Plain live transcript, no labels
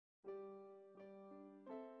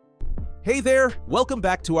Hey there, welcome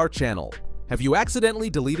back to our channel. Have you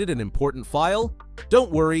accidentally deleted an important file?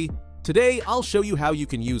 Don't worry, today I'll show you how you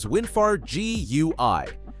can use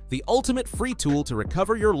WinfrGUI, the ultimate free tool to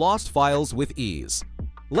recover your lost files with ease.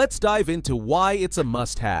 Let's dive into why it's a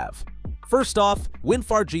must-have. First off,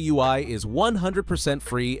 WinfrGUI is 100%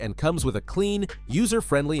 free and comes with a clean,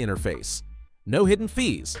 user-friendly interface. No hidden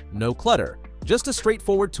fees, no clutter, just a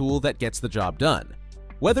straightforward tool that gets the job done.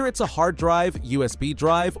 Whether it's a hard drive, USB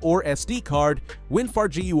drive, or SD card,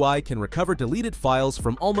 WinfrGUI can recover deleted files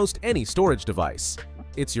from almost any storage device.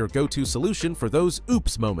 It's your go-to solution for those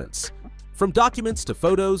oops moments. From documents to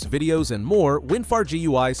photos, videos, and more,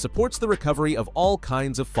 WinfrGUI supports the recovery of all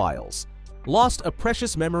kinds of files. Lost a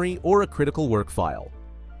precious memory or a critical work file?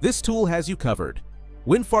 This tool has you covered.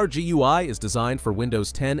 WinfrGUI is designed for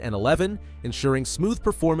Windows 10 and 11, ensuring smooth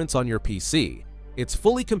performance on your PC. It's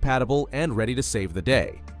fully compatible and ready to save the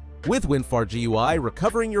day. With WinfrGUI,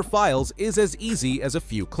 recovering your files is as easy as a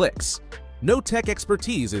few clicks. No tech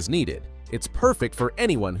expertise is needed. It's perfect for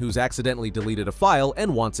anyone who's accidentally deleted a file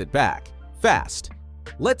and wants it back. Fast.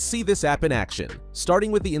 Let's see this app in action,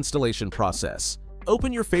 starting with the installation process.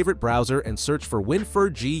 Open your favorite browser and search for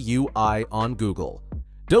WinfrGUI on Google.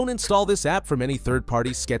 Don't install this app from any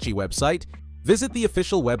third-party sketchy website. Visit the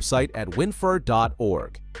official website at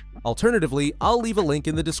winfr.org. Alternatively, I'll leave a link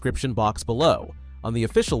in the description box below. On the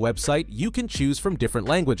official website, you can choose from different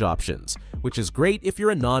language options, which is great if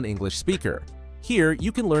you're a non-English speaker. Here,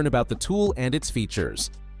 you can learn about the tool and its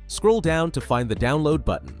features. Scroll down to find the download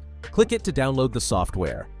button. Click it to download the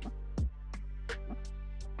software.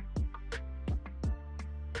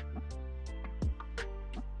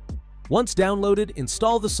 Once downloaded,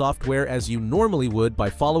 install the software as you normally would by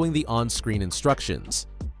following the on-screen instructions.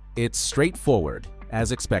 It's straightforward,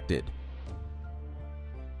 as expected.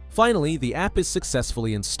 Finally, the app is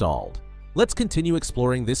successfully installed. Let's continue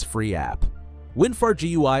exploring this free app.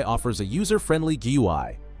 WinfrGUI offers a user-friendly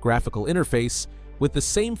GUI, graphical interface, with the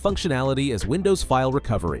same functionality as Windows File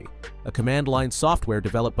Recovery, a command-line software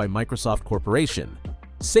developed by Microsoft Corporation,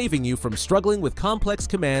 saving you from struggling with complex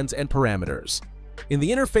commands and parameters. In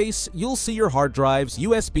the interface, you'll see your hard drives,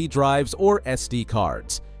 USB drives, or SD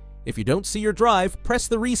cards. If you don't see your drive, press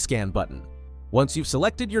the rescan button. Once you've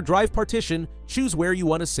selected your drive partition, choose where you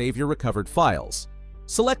want to save your recovered files.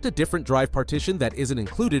 Select a different drive partition that isn't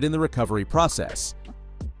included in the recovery process.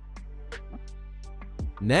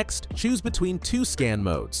 Next, choose between two scan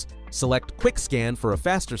modes. Select Quick Scan for a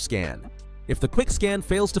faster scan. If the Quick Scan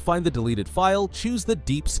fails to find the deleted file, choose the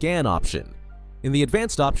Deep Scan option. In the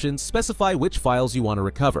advanced options, specify which files you want to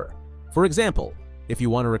recover. For example, if you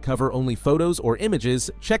want to recover only photos or images,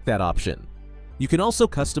 check that option. You can also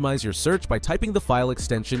customize your search by typing the file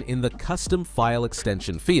extension in the Custom File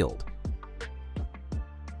Extension field.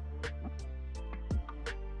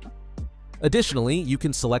 Additionally, you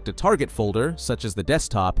can select a target folder, such as the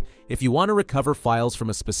desktop, if you want to recover files from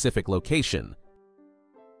a specific location.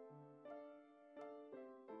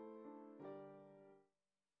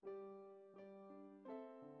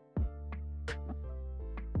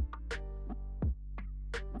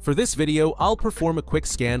 For this video, I'll perform a quick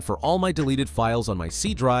scan for all my deleted files on my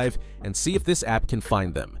C drive and see if this app can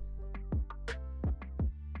find them.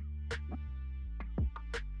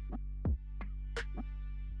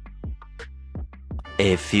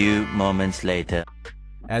 A few moments later.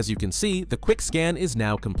 As you can see, the quick scan is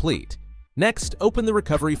now complete. Next, open the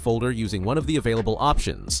recovery folder using one of the available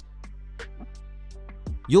options.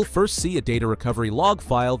 You'll first see a data recovery log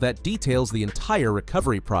file that details the entire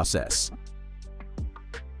recovery process.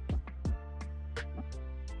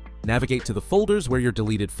 Navigate to the folders where your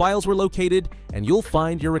deleted files were located, and you'll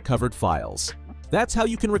find your recovered files. That's how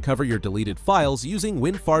you can recover your deleted files using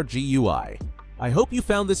WinfrGUI. I hope you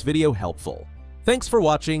found this video helpful. Thanks for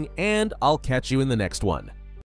watching, and I'll catch you in the next one.